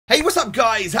Hey, what's up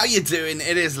guys? How you doing?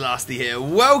 It is Lasty here.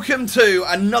 Welcome to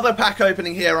another pack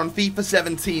opening here on FIFA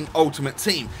 17 Ultimate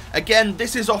Team. Again,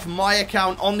 this is off my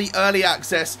account on the early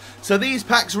access, so these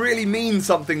packs really mean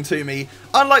something to me.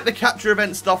 Unlike the capture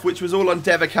event stuff, which was all on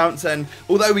dev accounts, and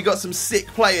although we got some sick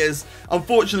players,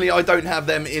 unfortunately I don't have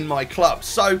them in my club.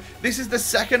 So this is the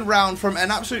second round from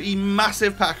an absolutely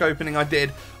massive pack opening I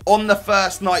did on the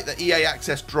first night that EA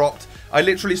Access dropped. I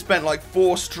literally spent like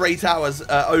 4 straight hours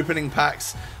opening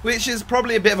packs, which is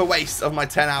probably a bit of a waste of my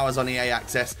 10 hours on EA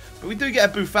Access. But we do get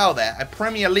a Buffal there, a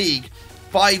Premier League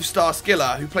 5-star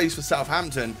skiller who plays for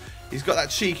Southampton. He's got that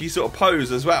cheeky sort of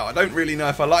pose as well. I don't really know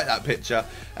if I like that picture.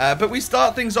 But we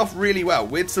start things off really well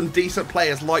with some decent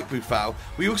players like Buffal.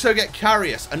 We also get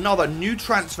Karius, another new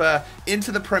transfer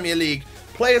into the Premier League.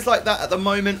 Players like that at the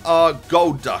moment are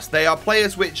gold dust. They are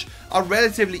players which are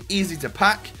relatively easy to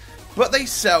pack, but they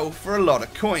sell for a lot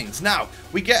of coins. Now,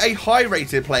 we get a high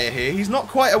rated player here. He's not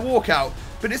quite a walkout,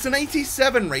 but it's an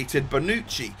 87 rated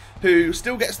Bonucci, who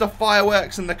still gets the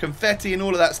fireworks and the confetti and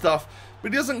all of that stuff,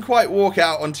 but he doesn't quite walk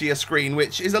out onto your screen,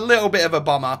 which is a little bit of a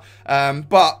bummer,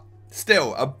 but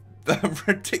still a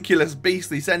ridiculous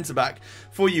beastly centre-back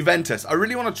for Juventus. I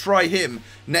really want to try him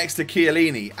next to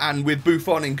Chiellini and with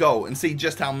Buffon in goal and see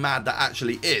just how mad that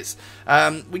actually is.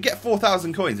 We get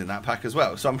 4,000 coins in that pack as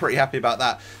well, so I'm pretty happy about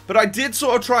that. But I did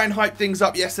sort of try and hype things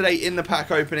up yesterday in the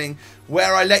pack opening,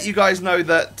 where I let you guys know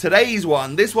that today's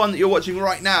one, this one that you're watching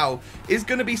right now, is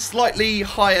going to be slightly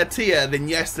higher tier than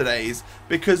yesterday's,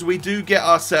 because we do get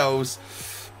ourselves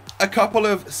a couple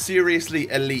of seriously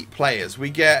elite players. We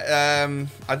get,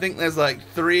 I think there's like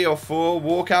 3 or 4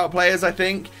 walkout players, I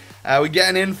think. We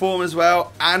get an inform as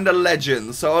well, and a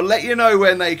legend. So I'll let you know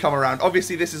when they come around.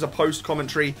 Obviously, this is a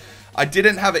post-commentary. I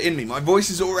didn't have it in me. My voice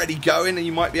is already going, and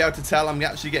you might be able to tell I'm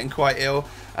actually getting quite ill,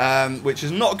 which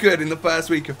is not good in the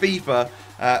first week of FIFA.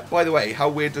 By the way, how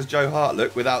weird does Joe Hart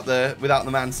look without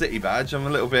the Man City badge? I'm a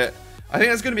little bit... I think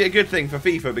that's going to be a good thing for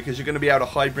FIFA, because you're going to be able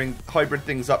to hybrid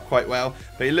things up quite well.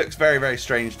 But he looks very, very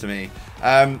strange to me.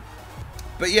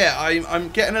 But yeah, I'm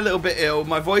getting a little bit ill.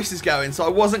 My voice is going, so I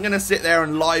wasn't going to sit there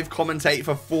and live commentate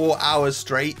for 4 hours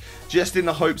straight, just in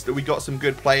the hopes that we got some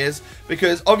good players.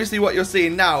 Because obviously what you're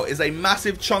seeing now is a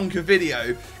massive chunk of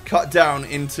video cut down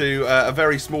into a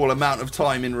very small amount of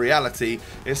time in reality.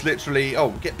 It's literally, oh,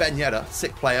 get Ben Yedder,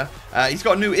 sick player. He's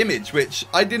got a new image, which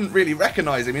I didn't really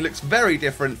recognise him. He looks very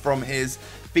different from his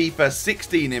FIFA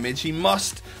 16 image. He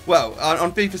must, well,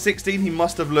 on FIFA 16 he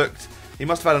must have looked... He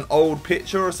must have had an old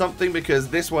picture or something, because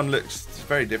this one looks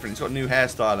very different. He's got a new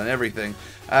hairstyle and everything.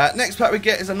 Next pack we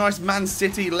get is a nice Man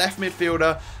City left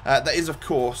midfielder. That is, of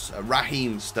course,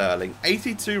 Raheem Sterling.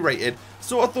 82 rated.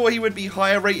 Sort of thought he would be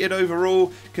higher rated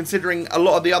overall, considering a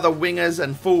lot of the other wingers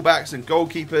and fullbacks and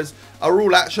goalkeepers are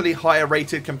all actually higher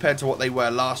rated compared to what they were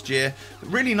last year.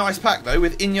 Really nice pack, though,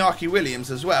 with Iñaki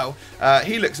Williams as well.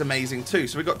 He looks amazing, too.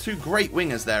 So we've got 2 great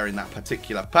wingers there in that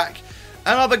particular pack.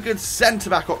 Another good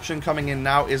centre-back option coming in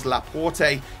now is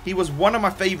Laporte. He was one of my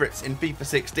favourites in FIFA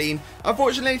 16.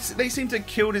 Unfortunately, they seem to have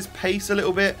killed his pace a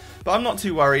little bit, but I'm not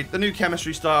too worried. The new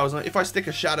chemistry styles, if I stick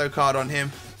a shadow card on him,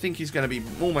 I think he's going to be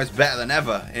almost better than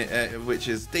ever, which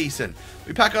is decent.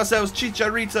 We pack ourselves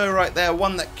Chicharito right there,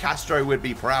 one that Castro would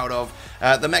be proud of.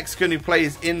 The Mexican who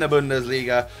plays in the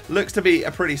Bundesliga. Looks to be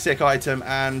a pretty sick item,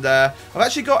 and I've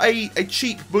actually got a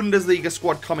cheap Bundesliga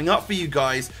squad coming up for you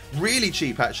guys. Really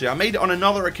cheap, actually. I made it on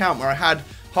another account where I had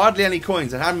hardly any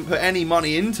coins and hadn't put any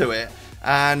money into it,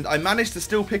 and I managed to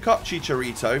still pick up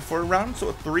Chicharito for around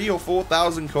sort of 3,000 or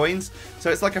 4,000 coins.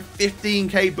 So it's like a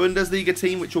 15k Bundesliga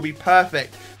team, which will be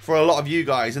perfect for a lot of you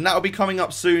guys, and that will be coming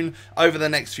up soon over the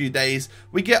next few days.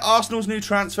 We get Arsenal's new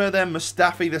transfer there,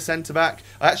 Mustafi, the centre-back.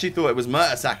 I actually thought it was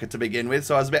Mertesacker to begin with,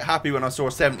 so I was a bit happy when I saw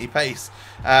 70 pace.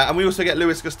 And we also get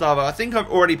Luis Gustavo. I think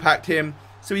I've already packed him,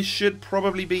 so he should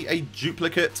probably be a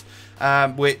duplicate,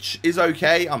 which is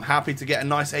okay. I'm happy to get a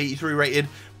nice 83 rated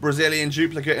Brazilian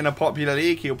duplicate in a popular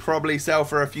league. He'll probably sell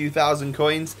for a few thousand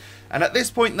coins, and at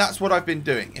this point that's what I've been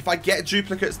doing. If I get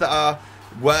duplicates that are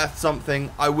worth something,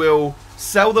 I will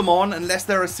sell them on, unless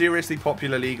they're a seriously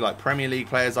popular league like Premier League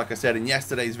players. Like I said in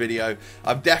yesterday's video,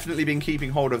 I've definitely been keeping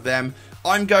hold of them.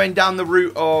 I'm going down the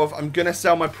route of, I'm going to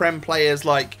sell my Prem players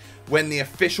like when the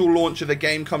official launch of the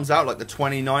game comes out, like the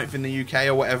 29th in the UK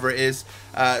or whatever it is.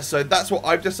 So that's what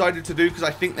I've decided to do, because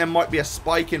I think there might be a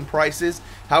spike in prices.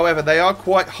 However, they are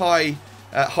quite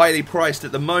highly priced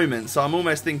at the moment, so I'm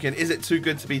almost thinking, is it too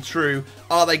good to be true?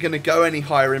 Are they going to go any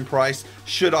higher in price?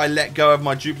 Should I let go of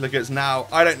my duplicates now?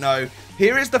 I don't know.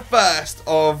 Here is the first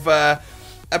of a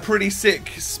pretty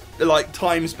sick like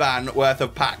time span worth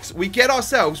of packs. We get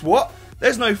ourselves, what?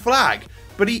 There's no flag.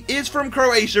 but he is from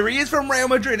Croatia, he is from Real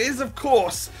Madrid. It is, of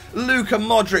course, Luka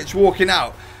Modric walking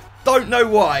out. Don't know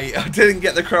why I didn't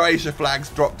get the Croatia flags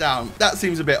dropped down. That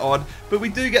seems a bit odd. But we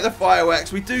do get the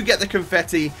fireworks, we do get the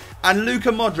confetti, and Luka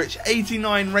Modric,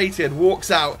 89 rated,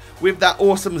 walks out with that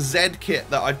awesome Z kit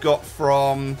that I've got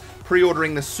from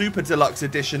pre-ordering the Super Deluxe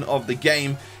edition of the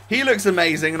game. He looks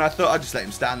amazing, and I thought I'd just let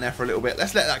him stand there for a little bit.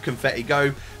 Let's let that confetti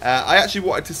go. I actually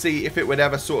wanted to see if it would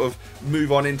ever sort of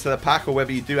move on into the pack, or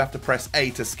whether you do have to press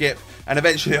A to skip. And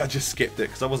eventually I just skipped it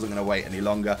because I wasn't going to wait any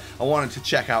longer. I wanted to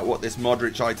check out what this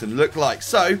Modric item looked like.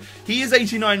 So, he is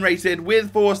 89 rated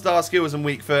with 4-star skills and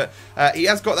weak foot. He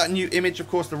has got that new image, of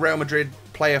course. The Real Madrid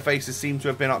player faces seem to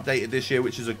have been updated this year,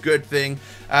 which is a good thing.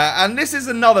 And this is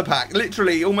another pack,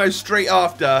 literally almost straight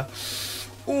after.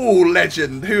 Ooh,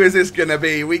 legend. Who is this going to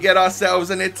be? We get ourselves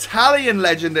an Italian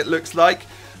legend, it looks like.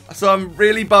 So I'm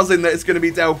really buzzing that it's going to be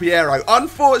Del Piero.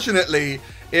 Unfortunately,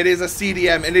 it is a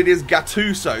CDM and it is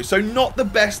Gattuso. So not the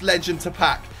best legend to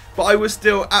pack. But I was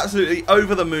still absolutely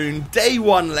over the moon. Day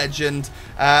 1 legend.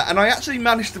 And I actually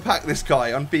managed to pack this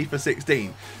guy on FIFA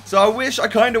 16. So I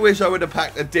kind of wish I would have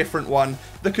packed a different one.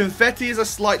 The confetti is a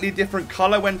slightly different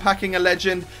colour when packing a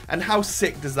legend. And how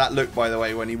sick does that look, by the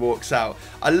way, when he walks out?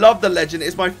 I love the legend.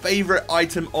 It's my favourite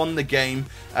item on the game.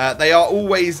 They are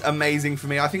always amazing for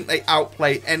me. I think they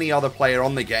outplay any other player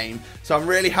on the game. So I'm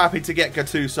really happy to get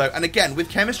Gattuso. And again, with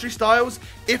chemistry styles,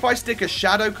 if I stick a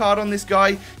shadow card on this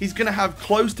guy, he's going to have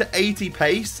close to 80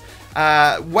 pace.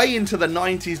 Way into the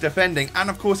 90s defending, and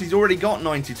of course he's already got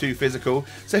 92 physical,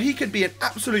 so he could be an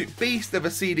absolute beast of a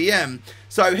CDM.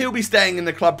 So he'll be staying in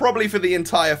the club probably for the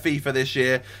entire FIFA this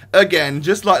year, again,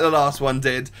 just like the last one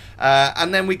did.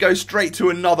 And then we go straight to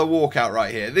another walkout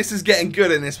right here. This is getting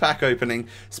good in this pack opening.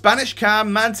 Spanish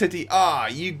Cam, Man City,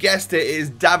 you guessed it, is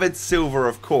David Silva,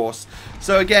 of course.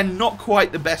 So again, not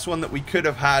quite the best one that we could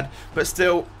have had, but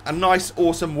still a nice,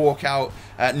 awesome walkout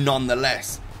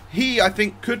nonetheless. He, I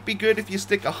think, could be good if you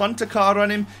stick a Hunter card on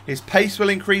him. His pace will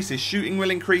increase, his shooting will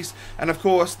increase, and of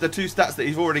course, the two stats that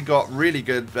he's already got really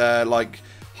good, like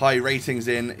high ratings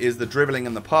in, is the dribbling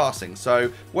and the passing.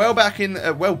 So, Welbeck in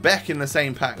the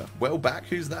same pack. Welbeck,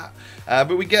 who's that?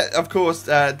 But we get, of course,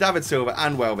 David Silva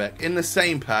and Welbeck in the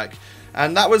same pack.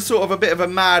 And that was sort of a bit of a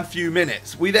mad few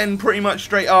minutes. We then pretty much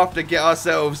straight after get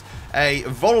ourselves a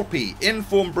Volpe,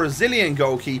 in-form Brazilian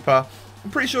goalkeeper. I'm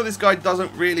pretty sure this guy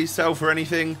doesn't really sell for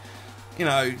anything. You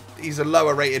know, he's a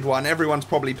lower rated one. Everyone's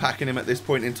probably packing him at this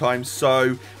point in time.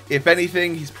 So, if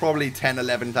anything, he's probably 10,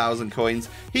 11,000 coins.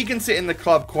 He can sit in the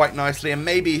club quite nicely. And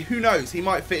maybe, who knows, he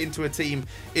might fit into a team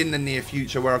in the near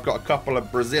future where I've got a couple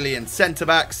of Brazilian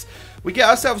centre-backs. We get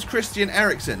ourselves Christian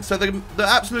Eriksen. So the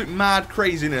absolute mad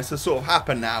craziness has sort of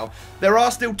happened now. There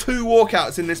are still 2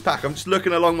 walkouts in this pack. I'm just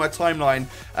looking along my timeline.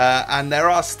 And there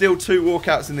are still 2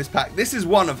 walkouts in this pack. This is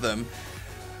one of them.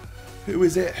 Who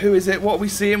is it? Who is it? What are we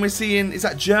seeing? We're seeing, is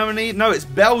that Germany? No, it's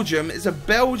Belgium. It's a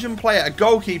Belgian player, a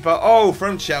goalkeeper. Oh,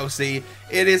 from Chelsea.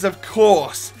 It is, of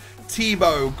course,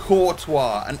 Thibaut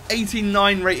Courtois, an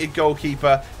 89 rated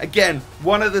goalkeeper. Again,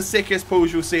 one of the sickest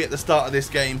pulls you'll see at the start of this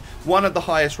game. One of the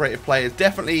highest rated players,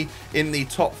 definitely in the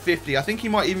top 50. I think he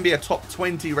might even be a top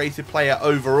 20 rated player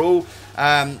overall.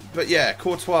 But yeah,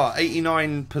 Courtois,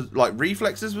 89 like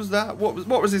reflexes, was that?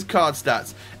 What was his card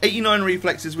stats? 89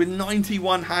 reflexes with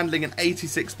 91 handling and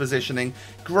 86 positioning.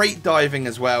 Great diving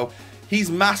as well. He's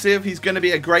massive. He's going to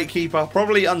be a great keeper,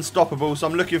 probably unstoppable. So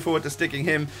I'm looking forward to sticking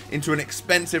him into an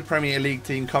expensive Premier League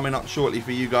team coming up shortly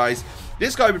for you guys.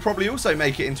 This guy would probably also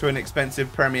make it into an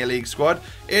expensive Premier League squad.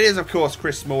 It is, of course,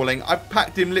 Chris Smalling. I've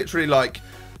packed him literally like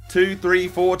 2, 3,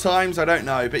 4 times. I don't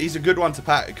know. But he's a good one to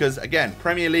pack because, again,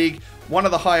 Premier League, one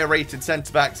of the higher rated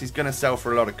centre-backs. He's going to sell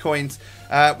for a lot of coins.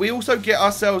 We also get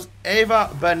ourselves Eva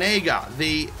Banega,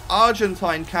 the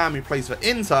Argentine cam who plays for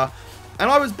Inter. And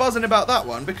I was buzzing about that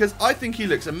one because I think he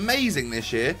looks amazing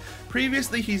this year.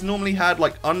 Previously, he's normally had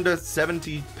like under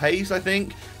 70 pace, I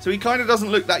think. So he kind of doesn't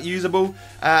look that usable.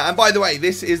 And by the way,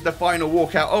 this is the final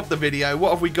walkout of the video. What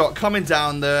have we got coming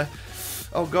down the...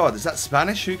 Oh god, is that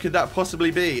Spanish? Who could that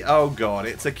possibly be? Oh god,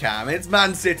 it's a cam. It's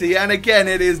Man City, and again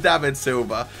it is David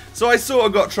Silva. So I sort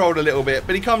of got trolled a little bit,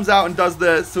 but he comes out and does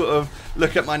the sort of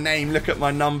look at my name, look at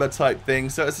my number type thing.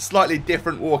 So it's a slightly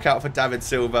different walkout for David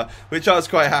Silva, which I was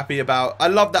quite happy about. I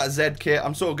love that Z kit.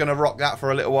 I'm sort of going to rock that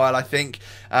for a little while, I think.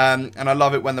 And I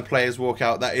love it when the players walk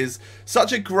out. That is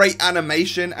such a great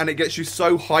animation, and it gets you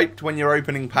so hyped when you're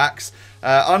opening packs.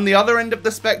 On the other end of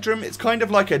the spectrum, it's kind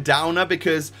of like a downer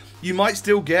because you might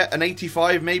still get an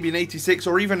 85, maybe an 86,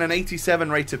 or even an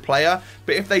 87 rated player.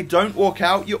 But if they don't walk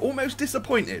out, you're almost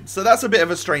disappointed. So that's a bit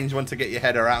of a strange one to get your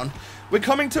head around. We're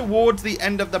coming towards the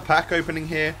end of the pack opening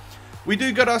here. We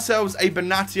do got ourselves a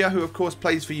Benatia, who of course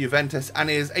plays for Juventus and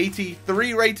is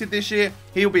 83 rated this year.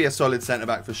 He'll be a solid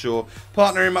centre-back for sure.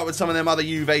 Partner him up with some of them other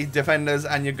Juve defenders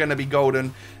and you're going to be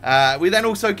golden. We then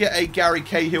also get a Gary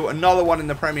Cahill, another one in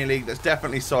the Premier League that's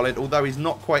definitely solid, although he's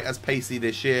not quite as pacey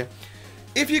this year.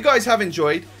 If you guys have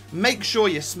enjoyed, make sure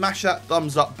you smash that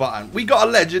thumbs up button. We got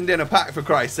a legend in a pack, for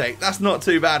Christ's sake. That's not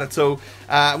too bad at all.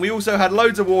 We also had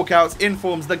loads of walkouts,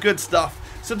 informs, the good stuff.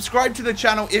 Subscribe to the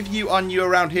channel if you are new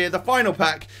around here. The final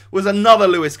pack was another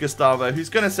Luis Gustavo, who's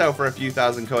going to sell for a few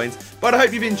thousand coins. But I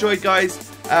hope you've enjoyed, guys.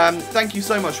 Thank you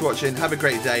so much for watching. Have a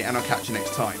great day, and I'll catch you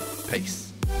next time. Peace.